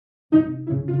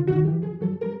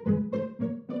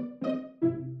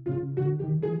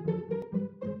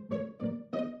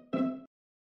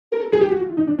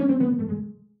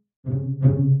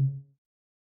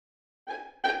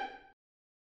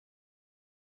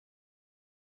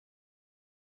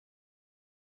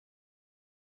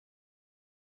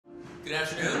Good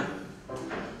afternoon.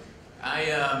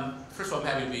 First of all, I'm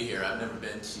happy to be here. I've never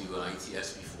been to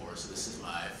ETS before, so this is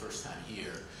my first time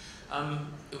here.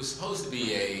 It was supposed to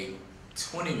be a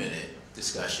 20-minute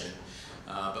discussion,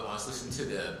 but when I was listening to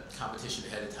the competition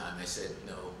ahead of time, they said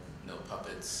no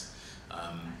puppets.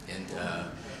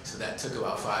 So that took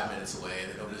about 5 minutes away.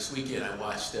 And then over this weekend, I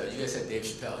watched, you guys had Dave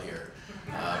Chappelle here.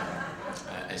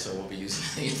 And so I won't be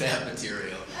using any of that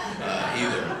material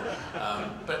either.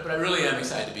 But I really am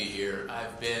excited to be here.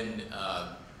 I've been,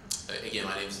 again,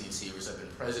 my name is Seavers. I've been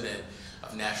president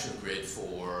of National Grid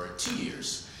for 2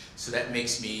 years. So that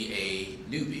makes me a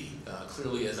newbie.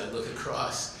 Clearly, as I look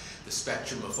across the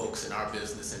spectrum of folks in our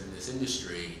business and in this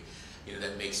industry,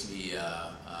 that makes me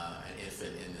an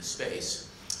infant in this space.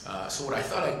 So what I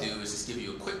thought I'd do is just give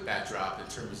you a quick backdrop in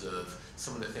terms of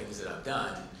some of the things that I've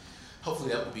done.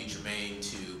 Hopefully that will be germane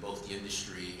to both the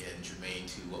industry and germane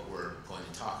to what we're going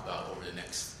to talk about over the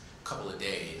next couple of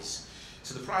days.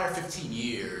 So the prior 15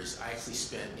 years, I actually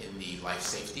spent in the life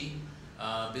safety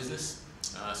business.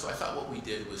 So I thought what we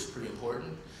did was pretty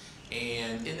important.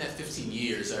 And in that 15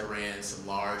 years, I ran some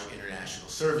large international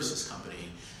services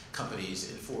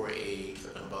companies, and for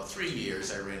about 3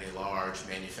 years, I ran a large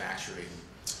manufacturing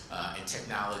and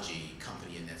technology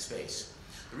company in that space.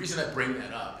 The reason I bring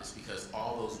that up is because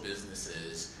all those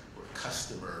businesses were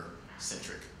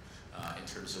customer-centric in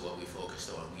terms of what we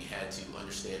focused on. We had to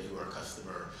understand who our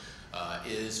customer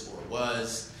is or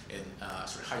was, and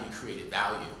sort of how you created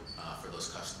value for those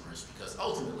customers, because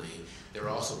ultimately, there were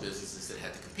also businesses that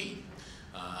had to compete.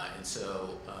 And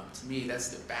so, to me, that's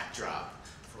the backdrop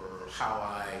for how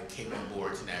I came on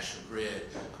board to National Grid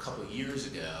a couple of years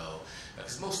ago,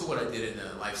 because most of what I did in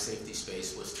the life safety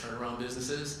space was turnaround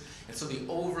businesses. And so the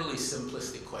overly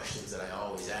simplistic questions that I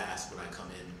always ask when I come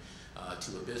in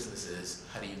to a business is,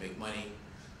 how do you make money?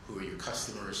 Who are your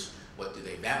customers? What do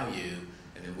they value?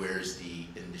 And then where's the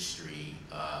industry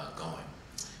going?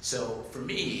 So for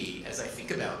me, as I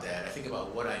think about that, I think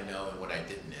about what I know and what I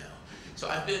didn't know. So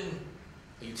I've been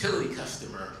a utility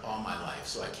customer all my life,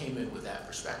 so I came in with that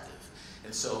perspective.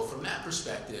 And so from that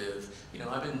perspective,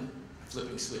 I've been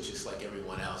flipping switches like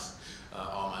everyone else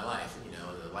all my life.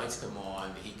 The lights come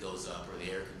on, the heat goes up, or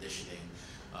the air conditioning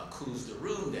cools the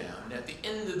room down, and at the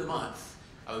end of the month,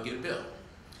 I would get a bill.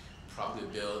 Probably a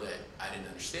bill that I didn't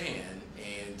understand,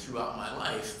 and throughout my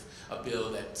life, a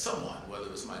bill that someone, whether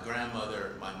it was my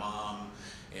grandmother, my mom,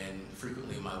 and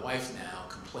frequently my wife now,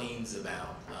 complains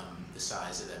about the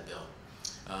size of that bill.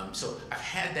 So I've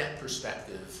had that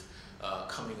perspective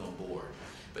coming on board.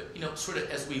 But sort of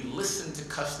as we listen to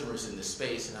customers in the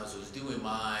space, and as I was doing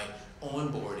my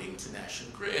onboarding to National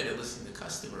Grid and listening to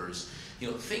customers,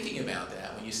 thinking about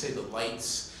that, when you say the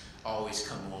lights always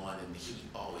come on and the heat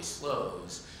always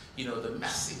flows, the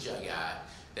message I got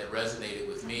that resonated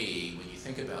with me when you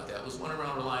think about that was one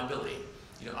around reliability.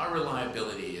 Our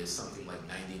reliability is something like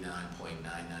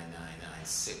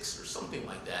 99.99996 or something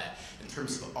like that in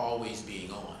terms of always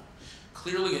being on.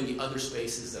 Clearly in the other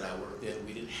spaces that I worked in,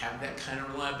 we didn't have that kind of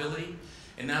reliability.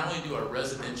 And not only do our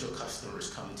residential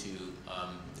customers come to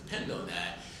depend on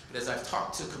that, but as I've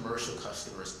talked to commercial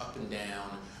customers up and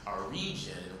down our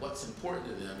region, and what's important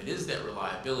to them, it is that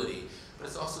reliability, but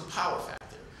it's also the power factor.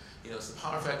 It's the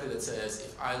power factor that says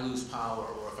if I lose power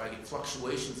or if I get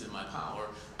fluctuations in my power,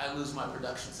 I lose my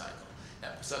production cycle.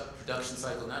 That production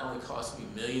cycle not only costs me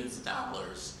millions of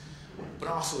dollars, but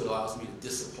also it allows me to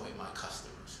disappoint my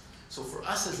customers. So for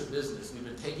us as a business, we've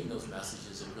been taking those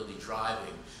messages and really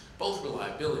driving both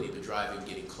reliability, but driving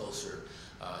getting closer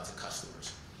to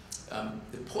customers.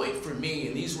 The point for me,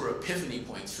 and these were epiphany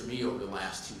points for me over the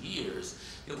last 2 years,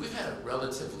 we've had a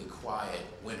relatively quiet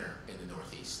winter in the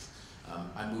Northeast.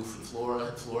 I moved from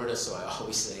Florida, so I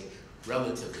always say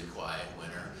relatively quiet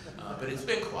winter, but it's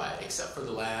been quiet except for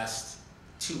the last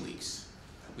 2 weeks.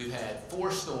 We've had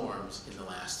 4 storms in the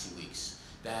last 2 weeks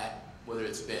that, whether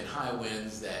it's been high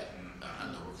winds that,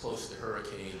 were close to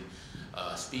hurricane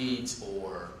speeds,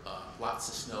 or lots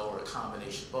of snow, or a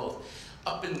combination of both,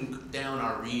 up and down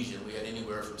our region, we had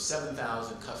anywhere from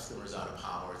 7,000 customers out of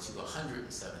power to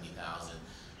 170,000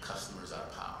 customers out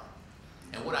of power.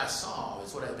 And what I saw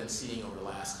is what I've been seeing over the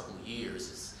last couple of years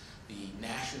is the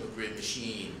National Grid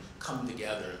machine come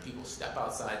together and people step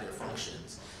outside their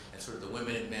functions, and sort of the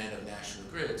women and men of National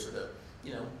Grid sort of,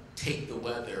 take the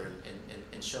weather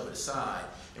and shove it aside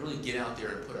and really get out there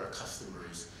and put our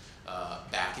customers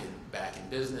back in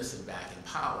business and back in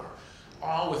power,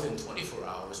 all within 24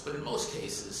 hours, but in most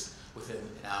cases within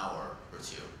an hour or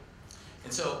 2.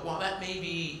 And so while that may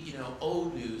be,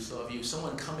 old news of you,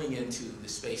 someone coming into the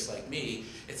space like me,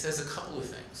 it says a couple of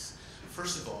things.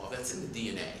 first of all, that's in the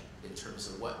DNA in terms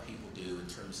of what people do in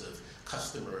terms of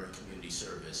customer and community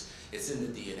service. It's in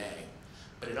the DNA.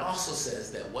 But it also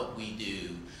says that what we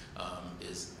do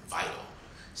is vital.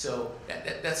 So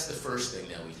that's the first thing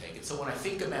that we take. And so when I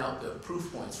think about the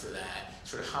proof points for that,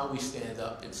 sort of how we stand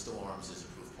up in storms is a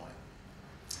proof point.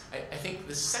 I think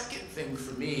the second thing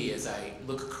for me as I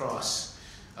look across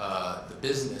the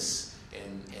business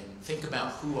and think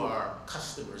about who our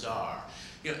customers are,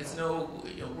 it's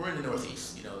we're in the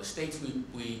Northeast. The states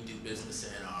we do business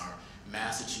in are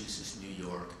Massachusetts, New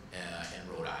York, and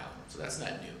Rhode Island. So that's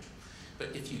not new.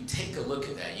 But if you take a look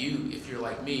at that, if you're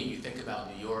like me, you think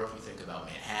about New York, you think about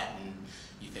Manhattan,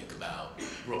 you think about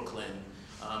Brooklyn,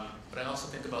 but I also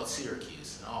think about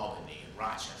Syracuse and Albany and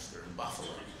Rochester and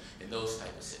Buffalo and those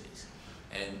type of cities.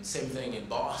 And same thing in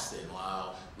Boston.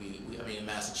 While in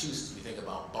Massachusetts, we think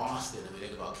about Boston and we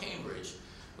think about Cambridge,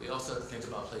 we also have to think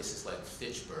about places like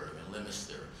Fitchburg and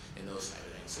Leominster and those type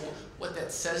of things. So what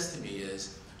that says to me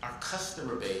is our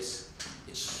customer base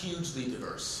is hugely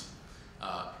diverse.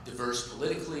 Diverse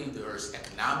politically, diverse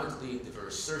economically,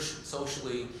 diverse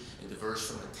socially, and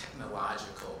diverse from a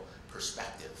technological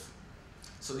perspective.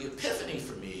 So the epiphany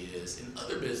for me is in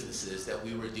other businesses that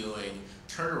we were doing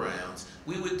turnarounds,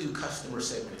 we would do customer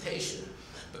segmentation,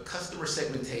 but customer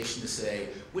segmentation to say,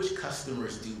 which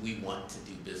customers do we want to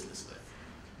do business with?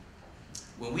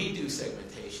 When we do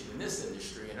segmentation in this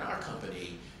industry, in our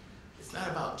company, it's not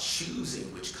about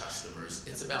choosing which customers,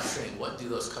 it's about saying what do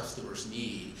those customers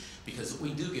need, because we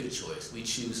do get a choice. We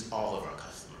choose all of our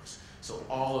customers. So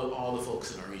all the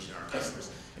folks in our region are our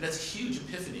customers. And that's a huge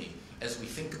epiphany as we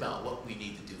think about what we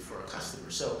need to do for our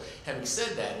customers. So having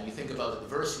said that, and you think about the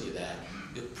diversity of that,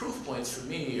 the proof points for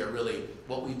me are really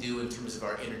what we do in terms of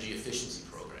our energy efficiency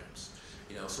programs.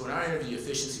 So in our energy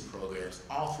efficiency programs,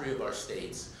 all 3 of our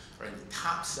states are in the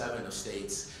top 7 of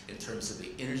states in terms of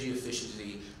the energy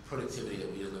efficiency productivity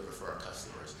that we deliver for our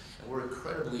customers. And we're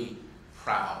incredibly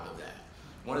proud of that.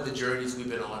 One of the journeys we've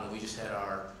been on, and we just had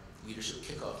our leadership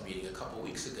kickoff meeting a couple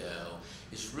weeks ago,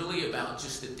 is really about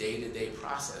just the day-to-day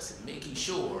process and making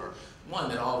sure, one,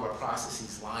 that all of our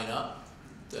processes line up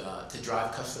to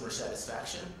drive customer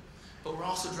satisfaction, but we're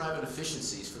also driving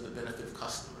efficiencies for the benefit of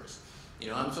customers.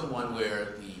 I'm someone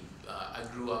where I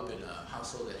grew up in a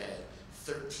household that had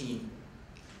 13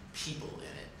 people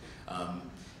in it.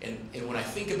 And when I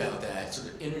think about that,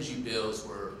 sort of energy bills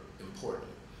were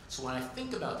important. So when I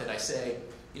think about that, I say,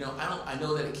 I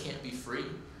know that it can't be free,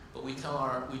 but we tell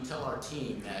our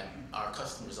team that our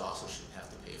customers also shouldn't have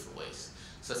to pay for waste.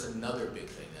 So that's another big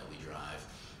thing that we drive.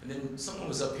 And then someone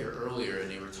was up here earlier and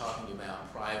they were talking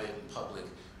about private and public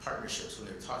partnerships when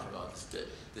they were talking about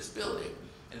this building.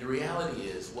 And the reality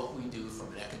is what we do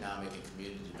from an economic and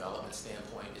community development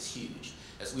standpoint is huge.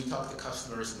 As we talk to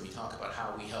customers and we talk about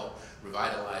how we help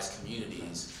revitalize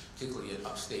communities, particularly in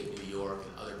upstate New York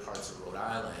and other parts of Rhode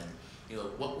Island,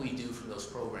 what we do from those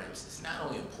programs is not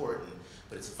only important,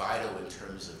 but it's vital in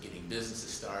terms of getting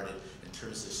businesses started, in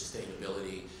terms of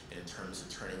sustainability, and in terms of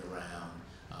turning around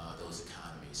those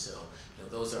economies. So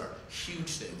those are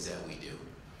huge things that we do.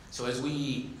 So as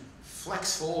we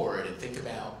flex forward and think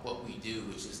about what we do,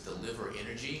 which is deliver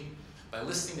energy, by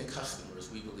listening to customers,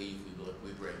 we believe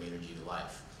we bring energy to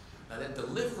life. Now that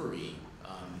delivery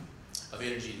of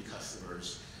energy to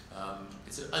customers,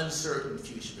 it's an uncertain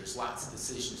future. There's lots of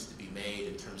decisions to be made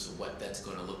in terms of what that's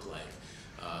going to look like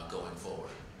going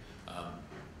forward. 5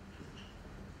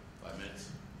 minutes? Is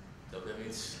that what that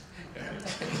means?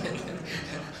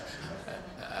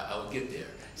 I'll get there.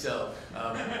 So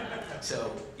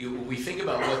we think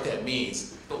about what that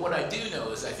means. But what I do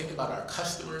know is I think about our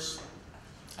customers,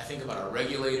 I think about our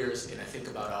regulators, and I think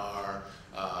about our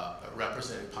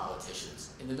representative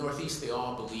politicians. In the Northeast, they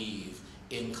all believe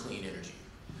in clean energy.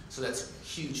 So that's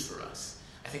huge for us.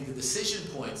 I think the decision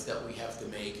points that we have to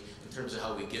make in terms of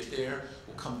how we get there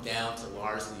will come down to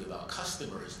largely about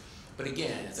customers. But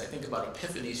again, as I think about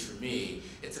epiphanies for me,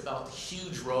 it's about the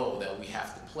huge role that we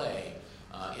have to play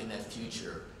in that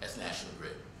future as National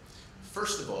Grid.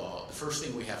 First of all, the first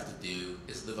thing we have to do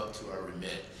is live up to our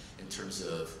remit in terms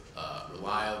of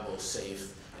reliable,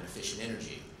 safe, and efficient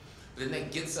energy. But then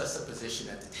that gets us a position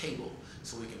at the table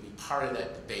so we can be part of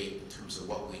that debate in terms of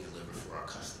what we deliver for our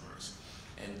customers.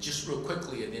 And just real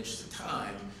quickly, in the interest of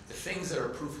time, the things that are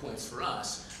proof points for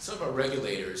us, some of our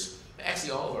regulators,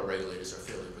 actually all of our regulators are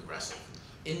fairly progressive.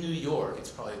 In New York, it's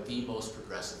probably the most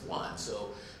progressive one. So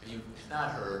if you've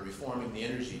not heard, Reforming the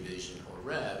Energy Vision, or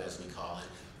REV as we call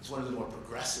it, is one of the more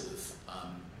progressive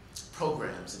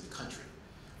programs in the country.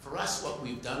 For us, what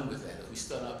we've done with that is we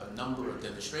stood up a number of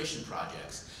demonstration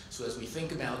projects. So as we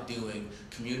think about doing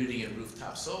community and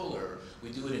rooftop solar, we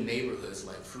do it in neighborhoods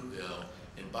like Fruitville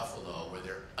in Buffalo, where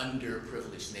they're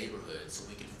underprivileged neighborhoods. So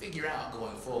we can figure out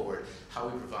going forward how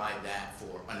we provide that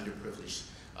for underprivileged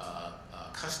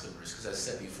customers, because as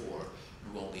I said before,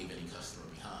 we won't leave any customer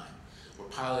behind. We're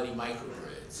piloting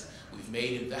microgrids. We've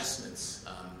made investments.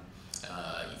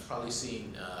 You've probably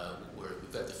seen where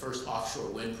we've got the first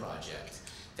offshore wind project.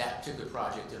 That particular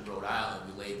project in Rhode Island,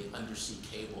 we laid the undersea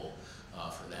cable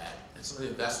for that. And some of the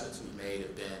investments we've made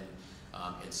have been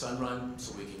in Sunrun,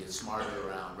 so we can get smarter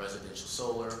around residential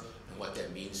solar and what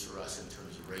that means for us in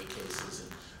terms of rate cases and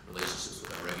relationships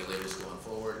with our regulators going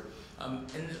forward. And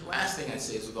the last thing I'd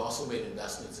say is we've also made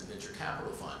investments in venture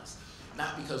capital funds.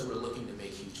 Not because we're looking to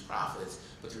make huge profits,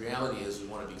 but the reality is we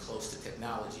want to be close to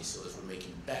technology, so as we're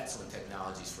making bets on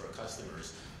technologies for our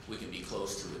customers, we can be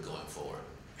close to it going forward.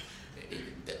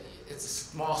 It's a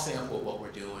small sample of what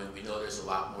we're doing. We know there's a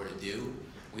lot more to do.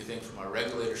 We think from a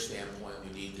regulator standpoint,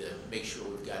 we need to make sure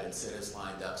we've got incentives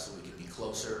lined up so we can be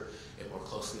closer and more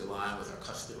closely aligned with our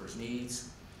customers' needs.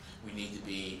 We need to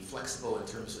be flexible in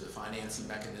terms of the financing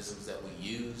mechanisms that we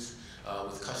use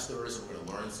with customers, and we're going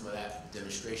to learn some of that from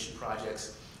demonstration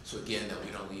projects, so again, that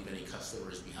we don't leave any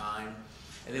customers behind.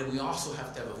 And then we also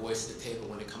have to have a voice at the table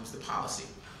when it comes to policy.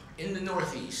 In the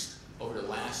Northeast, over the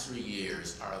last 3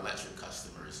 years, our electric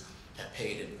customers have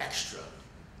paid an extra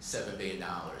 $7 billion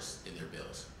in their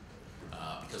bills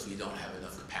because we don't have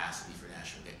enough capacity for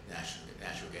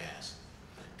natural gas.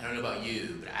 I don't know about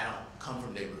you, but I don't come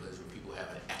from neighborhoods where people have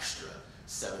an extra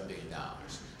 $7 billion.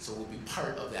 So we'll be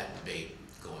part of that debate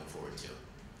going forward too.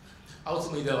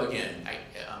 Ultimately though, again,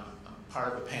 I'm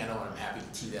part of a panel and I'm happy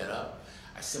to tee that up.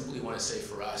 I simply want to say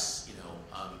for us, you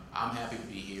know, I'm happy to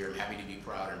be here. I'm happy to be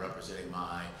proud and representing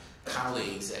my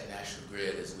colleagues at National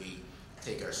Grid as we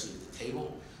take our seat at the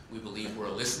table. We believe we're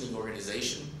a listening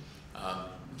organization.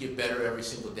 We get better every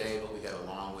single day, but we got a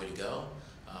long way to go.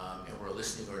 And we're a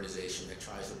listening organization that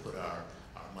tries to put our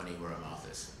money where our mouth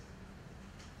is.